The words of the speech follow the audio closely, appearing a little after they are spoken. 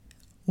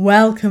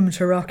Welcome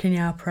to Rocking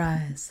Our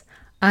Prayers.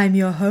 I'm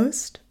your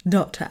host,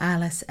 Dr.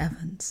 Alice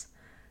Evans.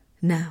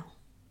 Now,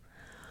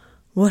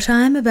 what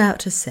I'm about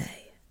to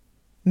say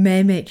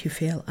may make you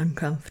feel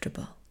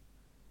uncomfortable.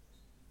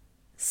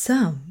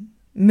 Some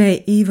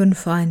may even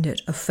find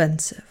it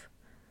offensive.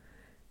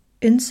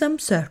 In some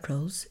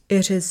circles,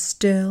 it is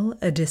still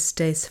a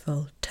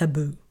distasteful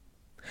taboo.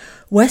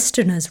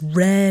 Westerners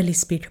rarely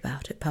speak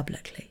about it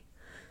publicly,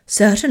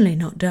 certainly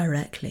not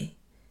directly,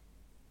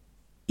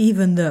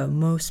 even though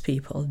most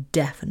people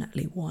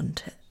definitely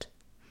want it.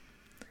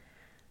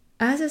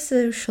 As a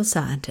social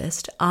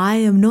scientist, I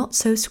am not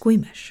so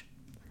squeamish,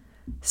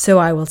 so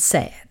I will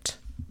say it.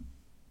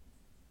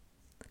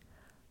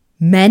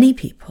 Many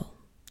people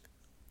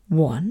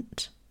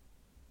want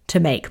to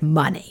make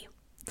money.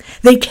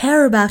 They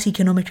care about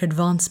economic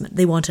advancement.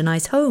 They want a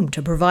nice home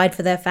to provide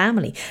for their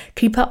family,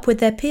 keep up with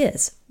their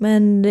peers,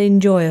 and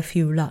enjoy a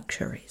few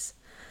luxuries.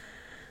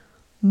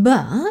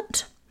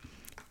 But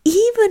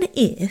even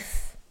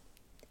if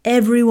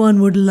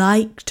everyone would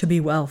like to be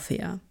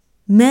wealthier,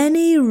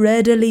 many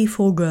readily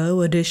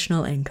forego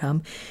additional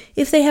income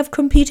if they have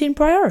competing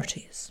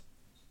priorities.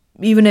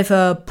 Even if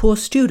a poor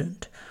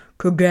student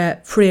could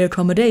get free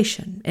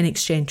accommodation in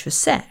exchange for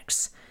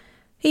sex,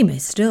 he may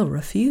still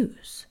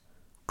refuse.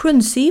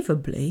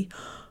 Conceivably,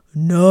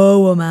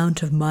 no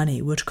amount of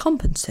money would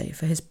compensate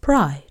for his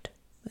pride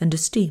and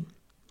esteem.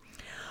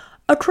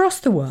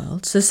 Across the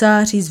world,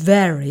 societies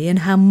vary in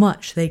how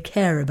much they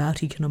care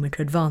about economic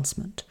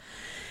advancement.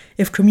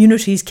 If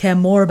communities care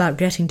more about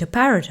getting to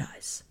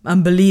paradise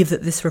and believe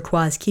that this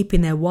requires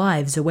keeping their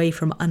wives away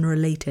from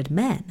unrelated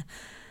men,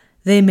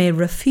 they may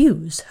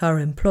refuse her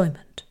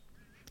employment.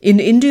 In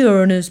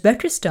India and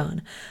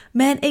Uzbekistan,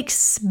 men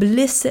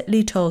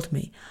explicitly told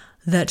me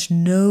that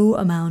no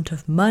amount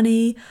of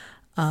money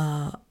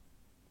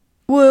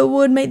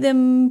would make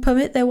them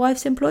permit their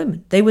wife's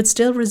employment. They would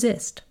still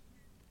resist.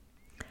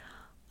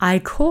 I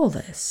call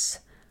this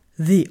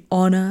the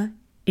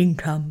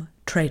honor-income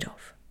trade-off.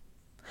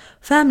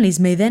 Families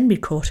may then be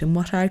caught in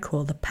what I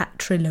call the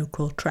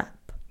patrilocal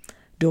trap.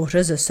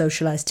 Daughters are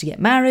socialized to get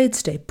married,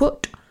 stay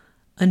put,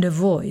 and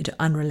avoid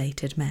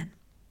unrelated men.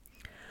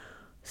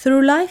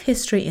 Through life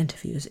history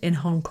interviews in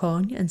Hong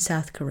Kong and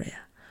South Korea,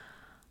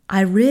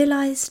 I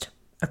realized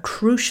a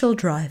crucial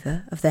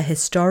driver of their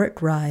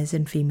historic rise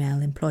in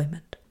female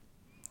employment.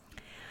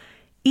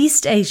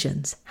 East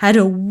Asians had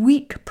a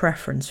weak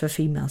preference for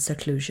female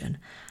seclusion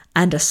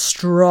and a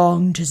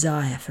strong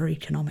desire for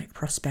economic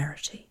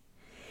prosperity.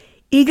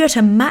 Eager to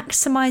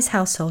maximize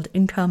household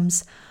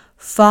incomes,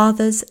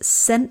 fathers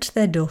sent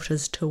their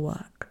daughters to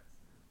work.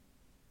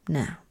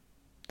 Now,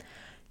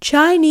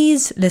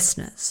 Chinese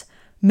listeners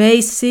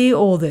may see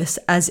all this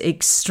as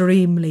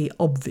extremely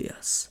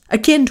obvious,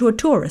 akin to a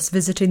tourist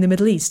visiting the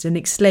Middle East and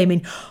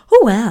exclaiming,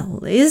 "Oh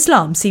well,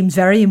 Islam seems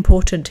very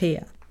important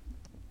here."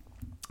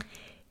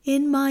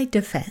 In my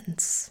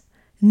defense,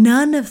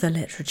 none of the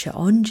literature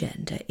on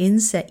gender in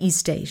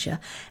East Asia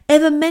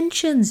ever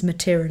mentions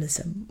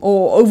materialism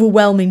or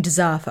overwhelming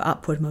desire for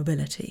upward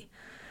mobility.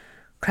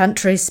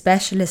 Country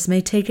specialists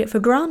may take it for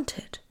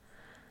granted,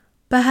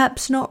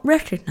 perhaps not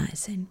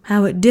recognizing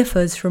how it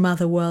differs from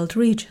other world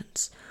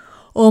regions,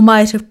 or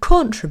might have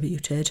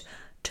contributed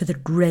to the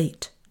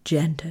great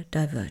gender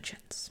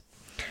divergence.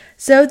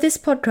 So this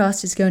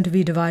podcast is going to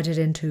be divided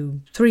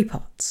into 3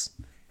 parts.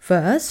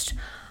 First,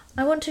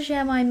 I want to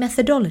share my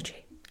methodology,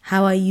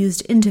 how I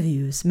used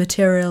interviews,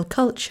 material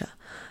culture,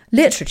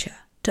 literature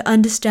to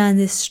understand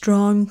this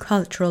strong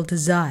cultural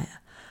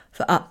desire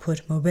for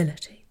upward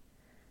mobility.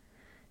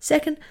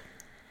 Second,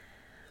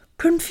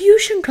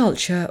 Confucian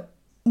culture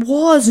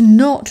was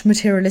not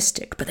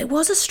materialistic, but there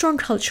was a strong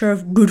culture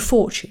of good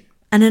fortune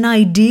and an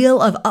ideal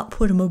of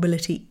upward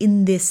mobility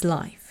in this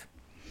life.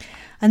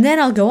 And then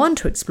I'll go on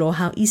to explore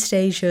how East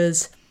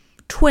Asia's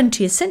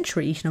 20th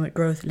century economic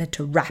growth led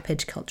to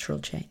rapid cultural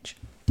change.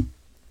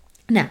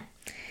 Now,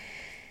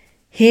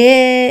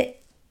 here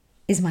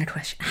is my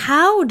question.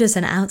 How does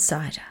an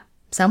outsider,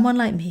 someone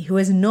like me who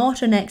is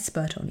not an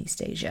expert on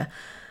East Asia,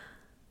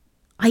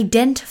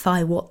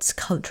 identify what's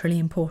culturally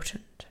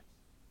important?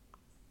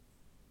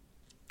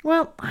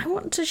 Well, I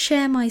want to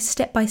share my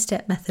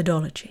step-by-step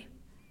methodology.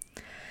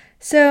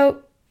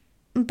 So,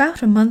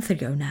 about a month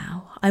ago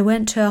now, I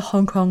went to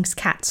Hong Kong's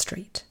Cat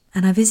Street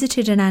and I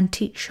visited an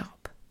antique shop.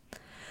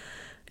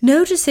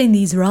 Noticing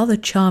these rather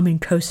charming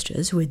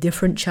coasters with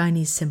different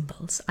Chinese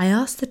symbols, I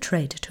asked the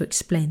trader to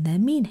explain their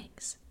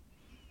meanings.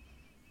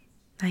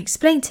 I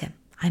explained to him,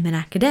 I'm an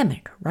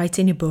academic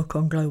writing a book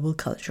on global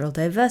cultural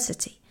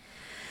diversity.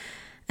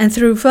 And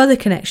through further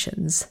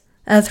conversations,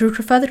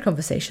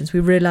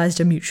 we realized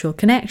a mutual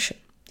connection.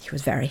 He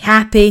was very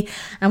happy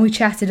and we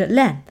chatted at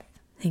length.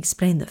 He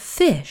explained that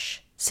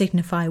fish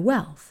signify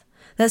wealth.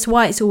 That's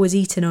why it's always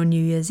eaten on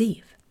New Year's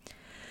Eve.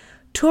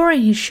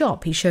 Touring his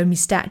shop, he showed me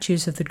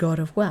statues of the god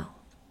of wealth.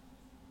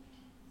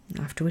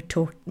 After we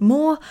talked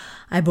more,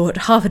 I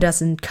bought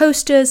 6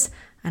 coasters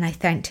and I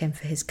thanked him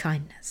for his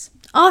kindness.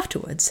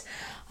 Afterwards,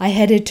 I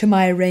headed to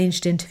my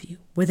arranged interview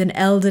with an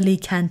elderly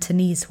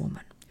Cantonese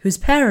woman whose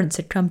parents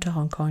had come to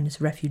Hong Kong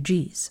as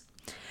refugees.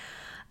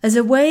 As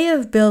a way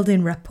of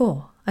building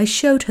rapport, I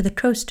showed her the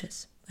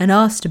coasters and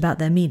asked about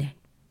their meaning,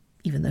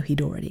 even though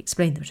he'd already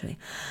explained them to me.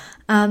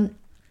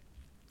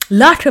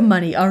 Luck and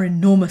money are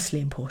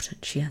enormously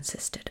important, she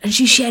insisted, and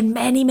she shared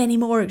many, many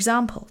more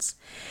examples.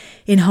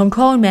 In Hong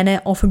Kong, men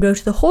often go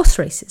to the horse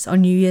races on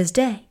New Year's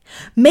Day.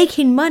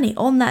 Making money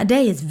on that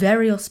day is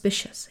very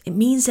auspicious. It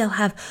means they'll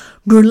have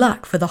good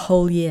luck for the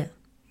whole year.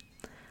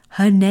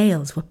 Her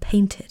nails were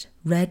painted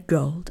red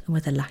gold and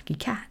with a lucky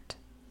cat,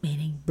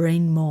 meaning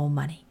bring more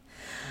money.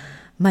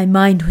 My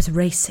mind was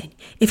racing.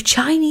 If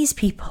Chinese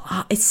people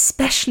are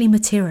especially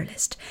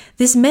materialist,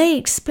 this may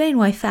explain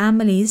why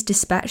families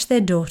dispatch their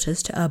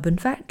daughters to urban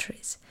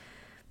factories.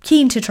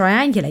 Keen to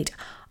triangulate,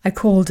 I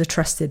called a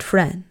trusted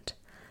friend,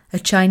 a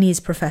Chinese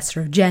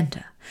professor of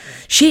gender.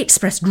 She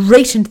expressed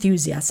great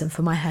enthusiasm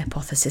for my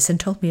hypothesis and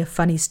told me a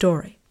funny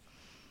story.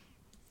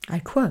 I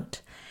quote,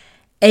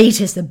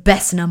 8 is the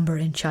best number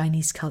in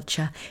Chinese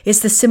culture. It's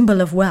the symbol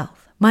of wealth.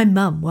 My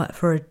mum worked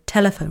for a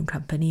telephone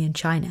company in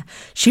China.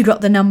 She got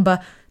the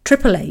number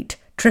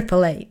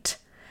 888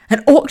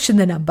 and auctioned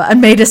the number and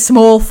made a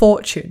small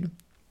fortune.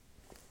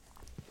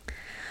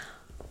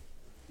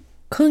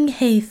 Kung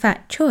Hei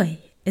Fat Choi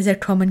is a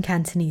common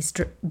Cantonese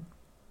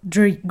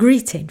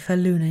greeting for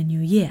Lunar New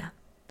Year,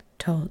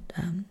 told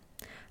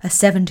a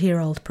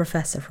 70-year-old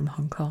professor from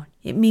Hong Kong.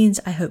 It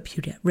means I hope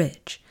you get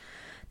rich.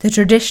 The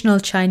traditional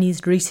Chinese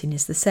greeting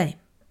is the same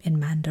in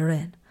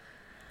Mandarin.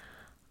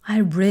 I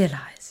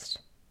realized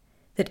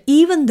that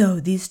even though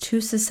these two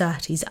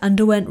societies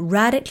underwent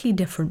radically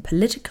different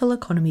political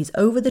economies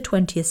over the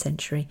 20th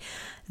century,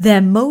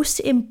 their most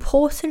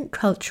important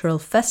cultural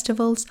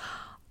festivals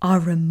are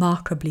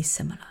remarkably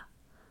similar.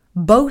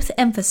 Both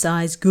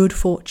emphasize good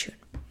fortune.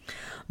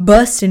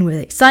 Bursting with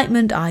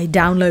excitement, I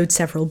download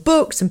several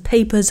books and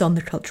papers on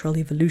the cultural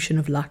evolution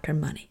of luck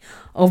and money.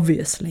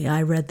 Obviously,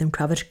 I read them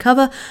cover to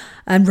cover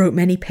and wrote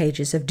many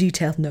pages of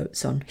detailed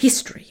notes on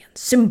history and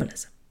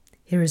symbolism.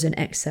 Here is an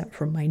excerpt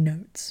from my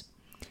notes.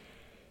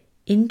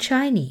 In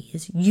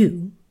Chinese,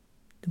 yu,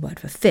 the word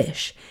for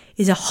fish,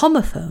 is a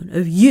homophone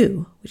of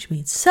yu, which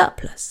means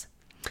surplus.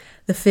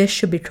 The fish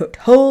should be cooked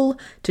whole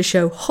to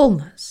show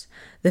wholeness.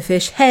 The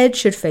fish head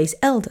should face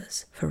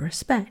elders for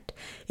respect.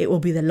 It will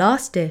be the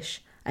last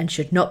dish and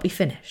should not be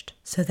finished,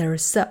 so there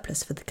is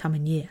surplus for the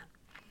coming year.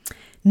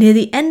 Near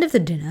the end of the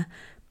dinner,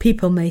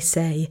 people may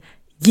say,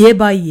 year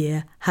by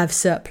year, have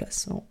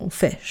surplus, or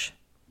fish.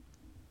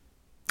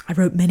 I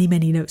wrote many,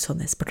 many notes on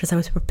this because I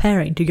was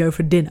preparing to go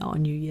for dinner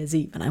on New Year's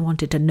Eve and I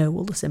wanted to know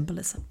all the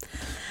symbolism.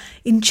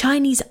 In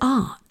Chinese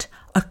art,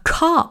 a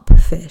carp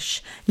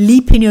fish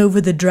leaping over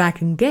the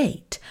Dragon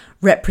Gate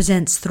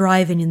represents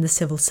thriving in the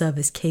civil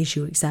service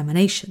Keiju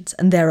examinations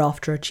and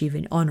thereafter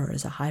achieving honour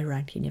as a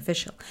high-ranking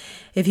official.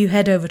 If you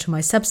head over to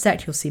my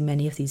Substack, you'll see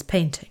many of these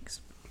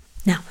paintings.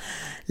 Now,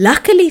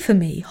 luckily for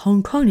me,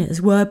 Hong Kongers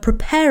were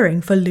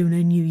preparing for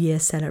Lunar New Year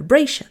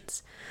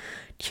celebrations.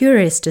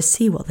 Curious to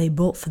see what they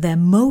bought for their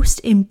most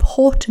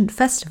important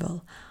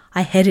festival,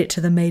 I headed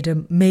to the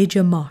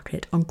major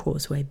market on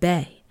Causeway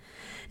Bay.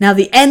 Now,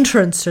 the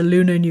entrance to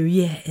Lunar New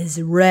Year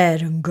is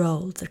red and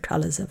gold, the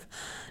colours of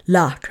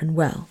luck and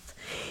wealth.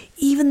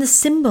 Even the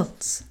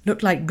symbols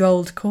look like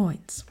gold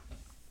coins.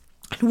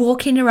 And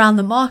walking around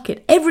the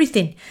market,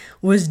 everything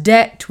was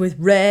decked with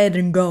red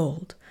and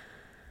gold.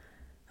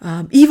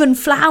 Even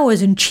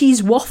flowers and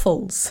cheese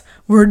waffles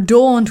were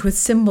adorned with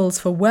symbols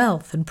for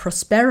wealth and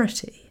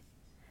prosperity.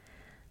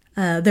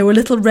 There were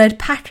little red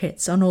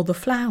packets on all the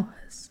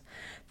flowers.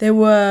 There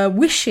were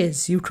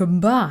wishes you could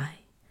buy,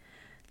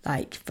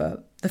 like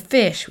for the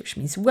fish, which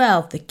means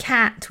wealth, the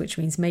cat, which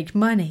means make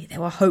money. There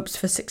were hopes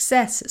for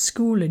success at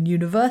school and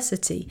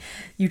university.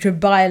 You could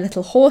buy a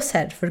little horse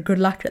head for good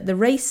luck at the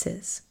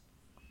races.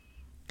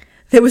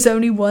 There was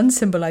only one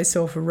symbol I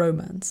saw for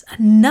romance,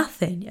 and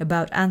nothing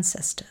about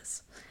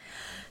ancestors.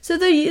 So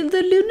the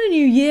Lunar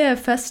New Year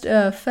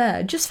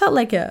fair just felt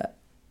like a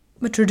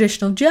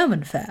traditional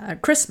German fair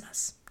at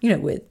Christmas,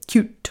 with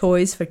cute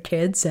toys for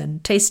kids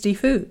and tasty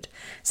food.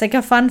 It's like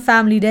a fun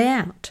family day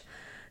out.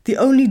 The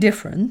only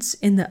difference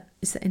is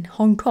that in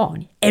Hong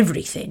Kong,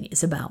 everything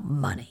is about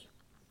money.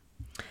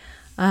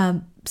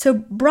 So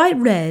bright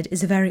red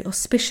is a very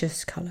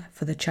auspicious colour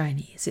for the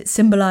Chinese. It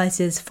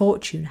symbolises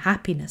fortune,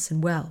 happiness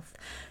and wealth.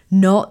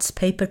 Knots,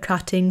 paper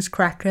cuttings,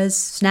 crackers,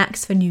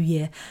 snacks for New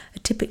Year are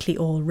typically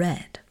all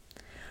red.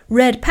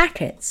 Red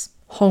packets,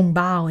 Hong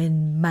Bao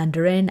in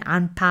Mandarin,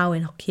 An Pao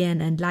in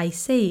Hokkien and Lai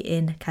Si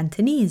in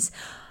Cantonese,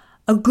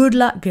 are good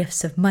luck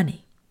gifts of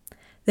money.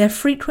 They're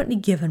frequently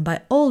given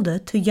by older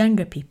to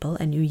younger people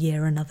at New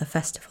Year and other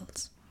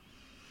festivals.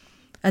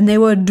 And they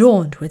were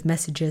adorned with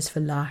messages for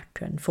luck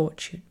and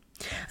fortune.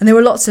 And there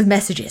were lots of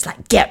messages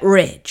like get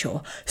rich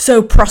or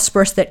so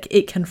prosperous that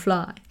it can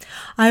fly.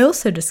 I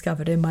also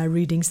discovered in my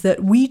readings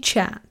that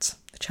WeChat,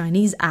 the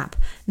Chinese app,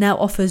 now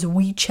offers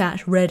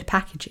WeChat red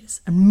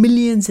packages and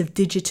millions of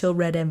digital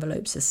red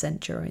envelopes are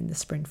sent during the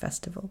Spring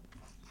Festival.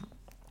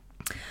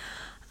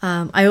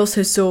 I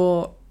also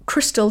saw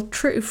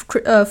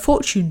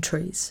fortune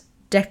trees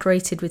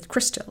decorated with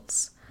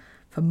crystals.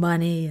 for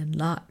money and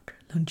luck,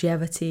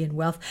 longevity and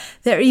wealth.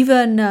 There are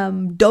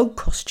even dog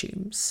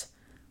costumes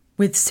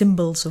with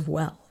symbols of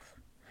wealth.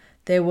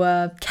 There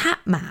were cat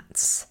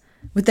mats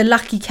with the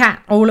lucky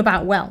cat, all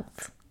about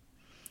wealth.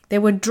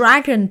 There were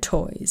dragon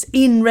toys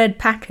in red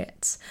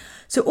packets.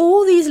 So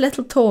all these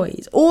little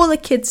toys, all the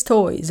kids'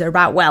 toys are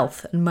about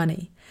wealth and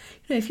money.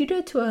 You know, if you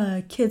go to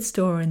a kids'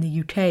 store in the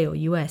UK or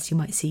US, you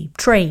might see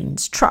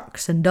trains,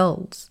 trucks and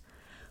dolls.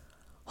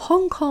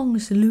 Hong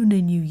Kong's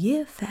Lunar New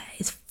Year fair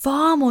is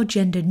far more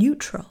gender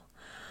neutral.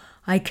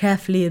 I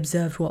carefully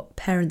observed what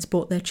parents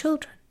bought their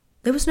children.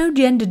 There was no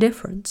gender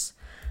difference.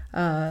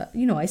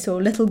 I saw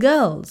little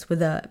girls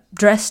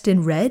dressed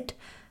in red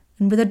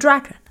and with a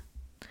dragon.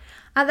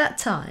 At that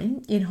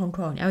time in Hong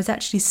Kong, I was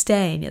actually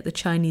staying at the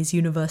Chinese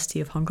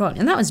University of Hong Kong,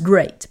 and that was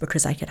great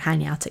because I could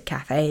hang out at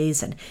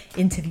cafes and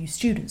interview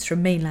students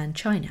from mainland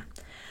China.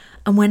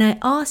 And when I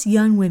asked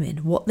young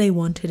women what they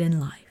wanted in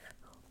life,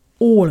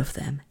 all of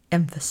them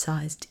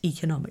emphasised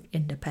economic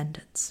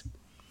independence.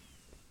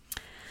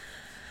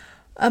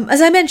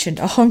 As I mentioned,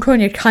 a Hong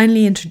Konger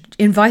kindly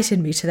invited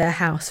me to their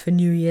house for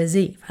New Year's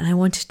Eve, and I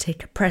wanted to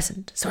take a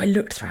present. So I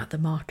looked throughout the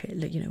market,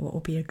 what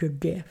would be a good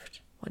gift?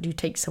 What do you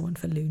take someone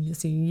for Lunar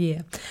New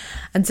Year?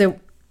 And so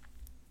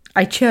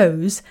I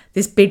chose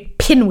this big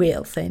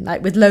pinwheel thing,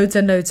 with loads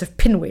and loads of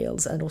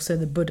pinwheels, and also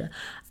the Buddha.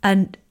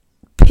 And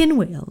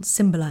pinwheel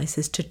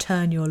symbolises to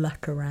turn your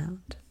luck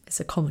around. It's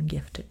a common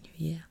gift at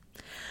New Year.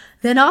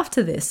 Then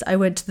after this, I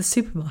went to the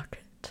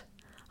supermarket.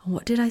 And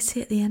what did I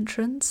see at the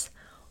entrance?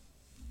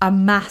 A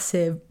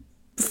massive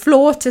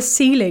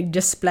floor-to-ceiling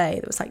display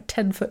that was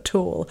 10 foot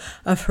tall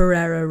of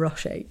Ferrero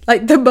Rocher.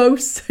 The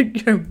most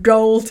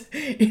gold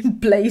in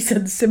place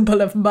and symbol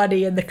of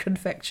money in the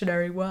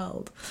confectionery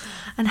world.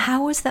 And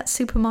how was that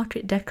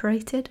supermarket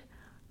decorated?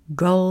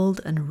 Gold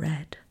and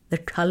red, the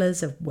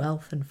colours of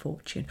wealth and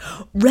fortune.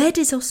 Red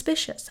is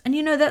auspicious. And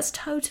that's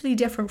totally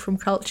different from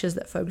cultures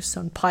that focus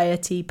on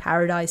piety,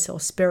 paradise or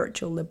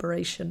spiritual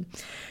liberation.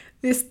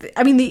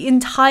 The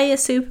entire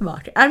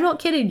supermarket, I'm not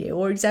kidding you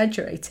or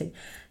exaggerating,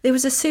 there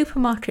was a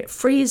supermarket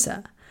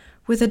freezer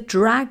with a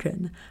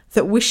dragon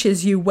that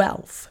wishes you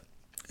wealth.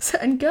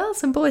 And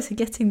girls and boys are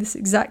getting this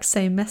exact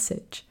same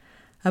message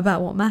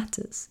about what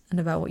matters and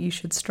about what you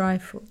should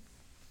strive for.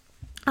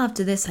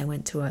 After this, I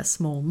went to a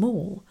small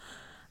mall.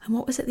 And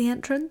what was at the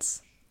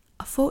entrance?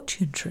 A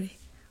fortune tree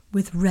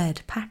with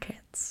red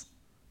packets.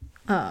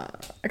 A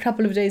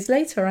couple of days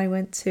later, I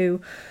went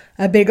to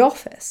a big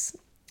office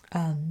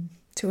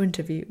to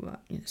interview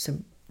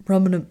some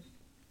prominent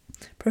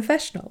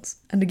professionals.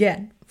 And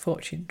again,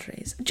 fortune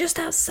trees. Just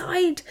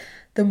outside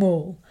the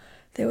mall,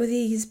 there were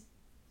these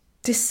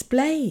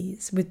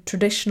displays with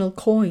traditional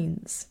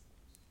coins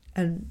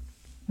and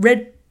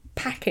red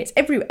packets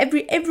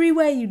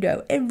everywhere you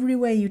go,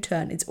 everywhere you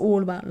turn. It's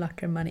all about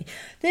luck and money.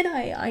 Then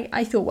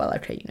I thought, well,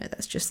 okay,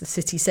 that's just the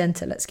city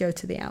centre. Let's go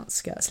to the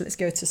outskirts. Let's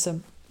go to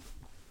some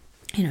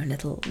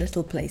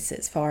little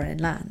places far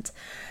inland.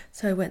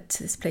 So I went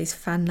to this place,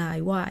 Fan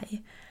Lai Wai,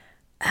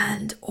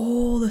 and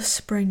all the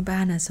spring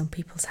banners on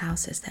people's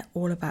houses, they're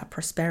all about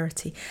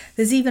prosperity.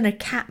 There's even a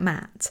cat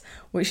mat,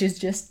 which is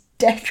just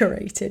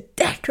decorated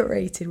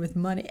with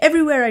money.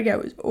 Everywhere I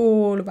go, it's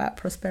all about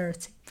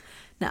prosperity.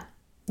 Now,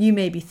 you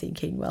may be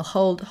thinking, well,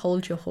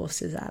 hold your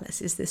horses, Alice.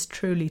 Is this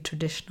truly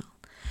traditional?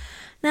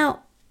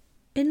 Now,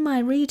 in my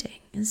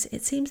readings,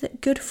 it seems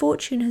that good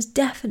fortune has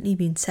definitely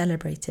been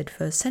celebrated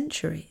for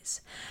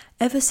centuries.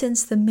 Ever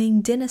since the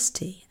Ming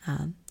dynasty,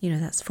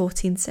 that's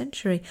 14th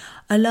century,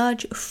 a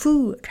large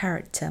Fu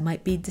character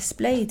might be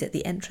displayed at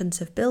the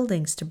entrance of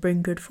buildings to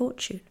bring good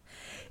fortune.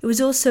 It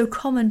was also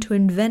common to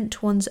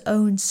invent one's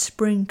own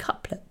spring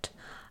couplet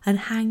and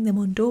hang them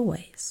on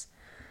doorways.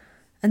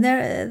 And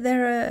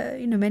there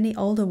are many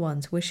older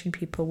ones wishing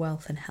people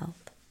wealth and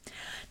health.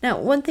 Now,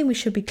 one thing we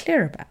should be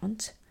clear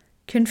about: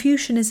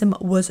 Confucianism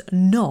was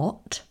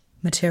not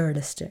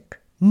materialistic.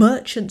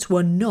 Merchants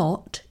were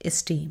not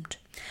esteemed.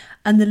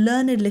 And the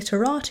learned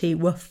literati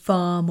were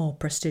far more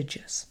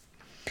prestigious.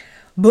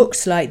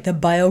 Books like the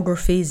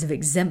biographies of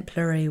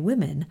exemplary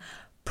women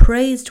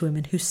praised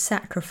women who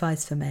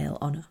sacrificed for male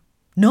honour,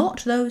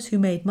 not those who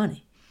made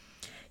money.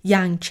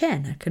 Yang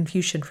Chen, a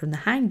Confucian from the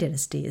Han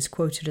dynasty, is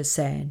quoted as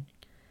saying,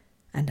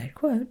 and I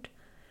quote,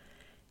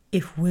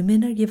 "If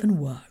women are given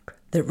work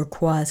that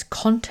requires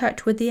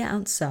contact with the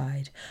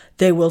outside,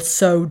 they will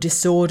sow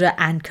disorder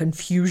and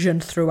confusion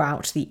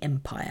throughout the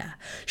empire.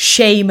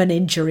 Shame and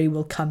injury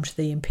will come to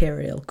the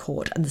imperial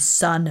court, and the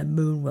sun and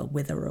moon will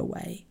wither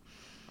away."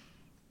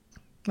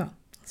 Well,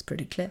 that's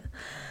pretty clear.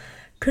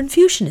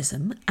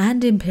 Confucianism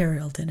and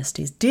imperial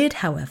dynasties did,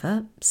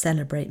 however,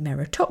 celebrate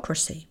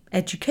meritocracy,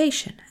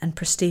 education, and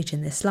prestige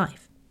in this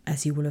life,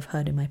 as you will have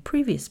heard in my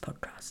previous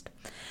podcast.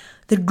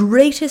 The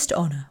greatest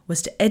honour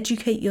was to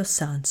educate your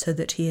son so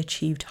that he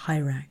achieved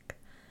high rank.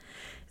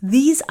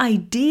 These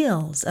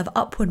ideals of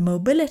upward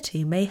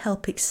mobility may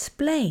help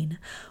explain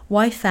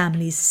why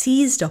families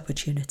seized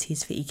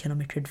opportunities for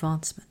economic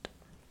advancement.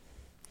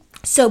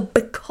 So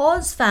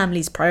because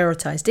families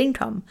prioritised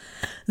income,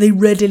 they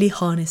readily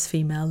harnessed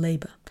female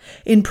labour.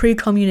 In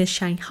pre-communist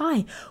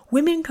Shanghai,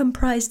 women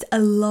comprised a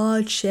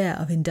large share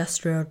of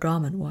industrial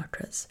garment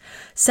workers.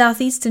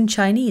 Southeastern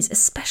Chinese,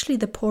 especially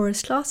the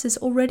poorest classes,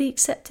 already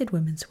accepted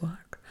women's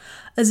work.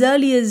 As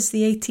early as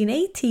the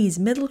 1880s,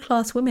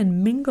 middle-class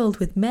women mingled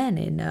with men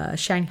in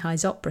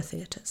Shanghai's opera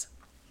theatres.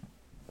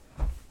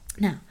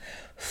 Now,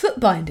 foot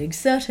binding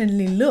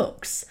certainly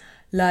looks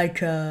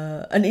like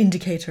an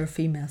indicator of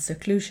female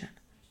seclusion.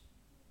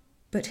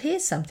 But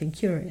here's something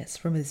curious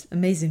from this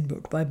amazing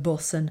book by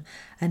Bosson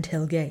and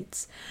Hill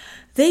Gates.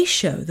 They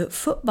show that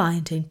foot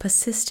binding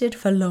persisted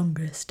for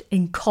longest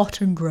in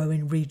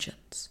cotton-growing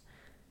regions.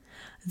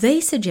 They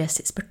suggest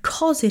it's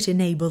because it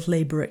enabled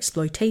labour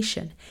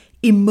exploitation,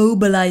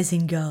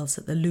 immobilising girls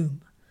at the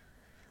loom.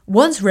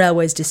 Once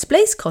railways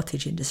displaced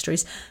cottage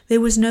industries,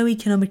 there was no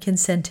economic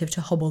incentive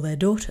to hobble their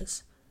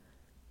daughters.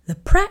 The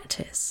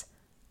practice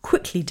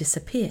quickly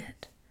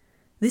disappeared.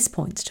 This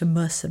points to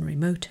mercenary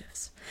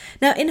motives.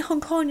 Now, in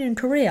Hong Kong and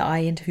Korea,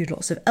 I interviewed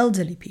lots of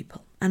elderly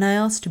people, and I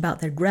asked about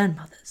their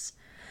grandmothers.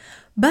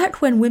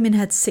 Back when women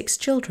had 6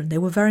 children, they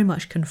were very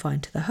much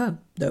confined to the home,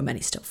 though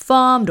many still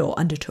farmed or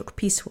undertook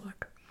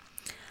piecework.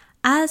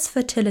 As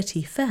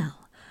fertility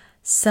fell,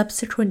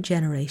 subsequent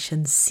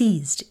generations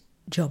seized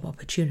job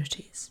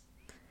opportunities.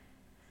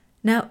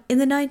 Now, in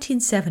the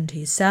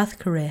 1970s, South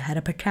Korea had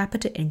a per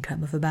capita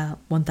income of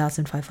about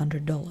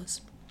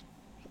 $1,500.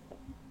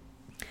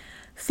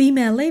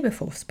 Female labour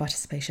force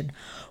participation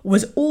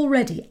was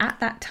already at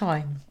that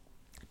time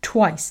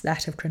twice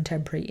that of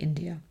contemporary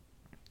India.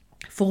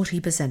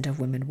 40% of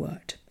women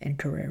worked in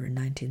Korea in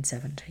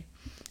 1970,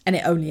 and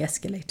it only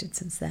escalated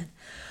since then.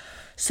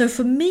 So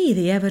for me,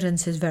 the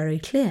evidence is very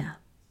clear.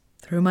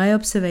 Through my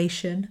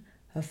observation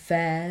of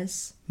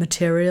fairs,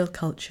 material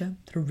culture,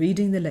 through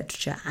reading the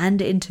literature and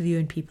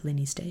interviewing people in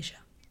East Asia,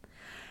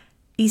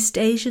 East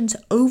Asians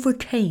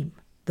overcame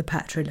the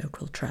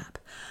patrilocal trap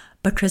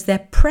because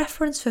their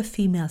preference for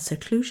female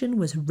seclusion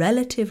was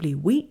relatively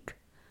weak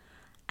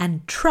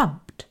and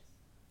trumped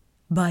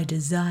by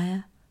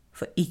desire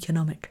for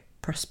economic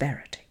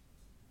prosperity.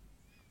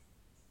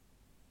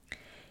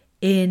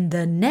 In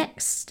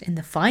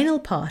the final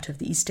part of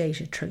the East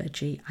Asia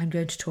trilogy, I'm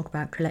going to talk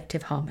about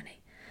collective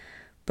harmony.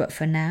 But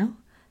for now,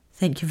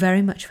 thank you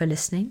very much for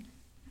listening.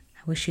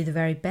 I wish you the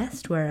very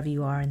best wherever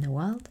you are in the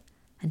world,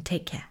 and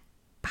take care.